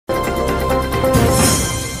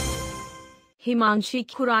Himanshi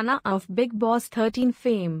Khurana of Bigg Boss 13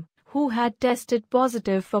 fame, who had tested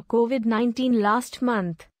positive for COVID-19 last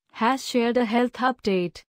month, has shared a health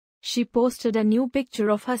update. She posted a new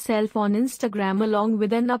picture of herself on Instagram along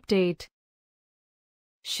with an update.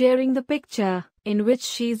 Sharing the picture, in which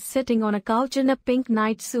she's sitting on a couch in a pink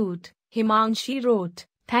night suit, Himanshi wrote,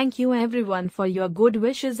 "Thank you everyone for your good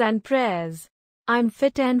wishes and prayers. I'm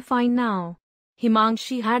fit and fine now."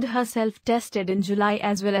 Himanshi had herself tested in July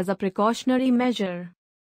as well as a precautionary measure.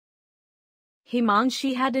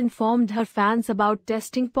 Himanshi had informed her fans about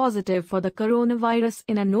testing positive for the coronavirus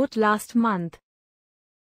in a note last month.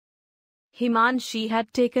 Himanshi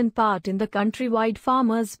had taken part in the countrywide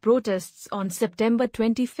farmers' protests on September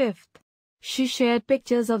 25. She shared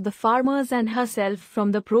pictures of the farmers and herself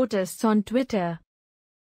from the protests on Twitter.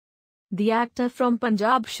 The actor from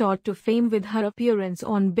Punjab shot to fame with her appearance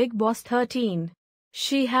on Bigg Boss 13.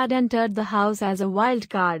 She had entered the house as a wild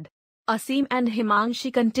card. Asim and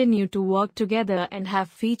Himanshi continue to work together and have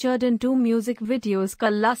featured in 2 music videos,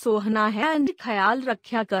 Kalla Sohna Hai and Khayal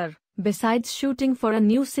Rakhya Kar, besides shooting for a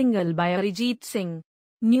new single by Arijit Singh.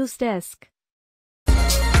 News Desk.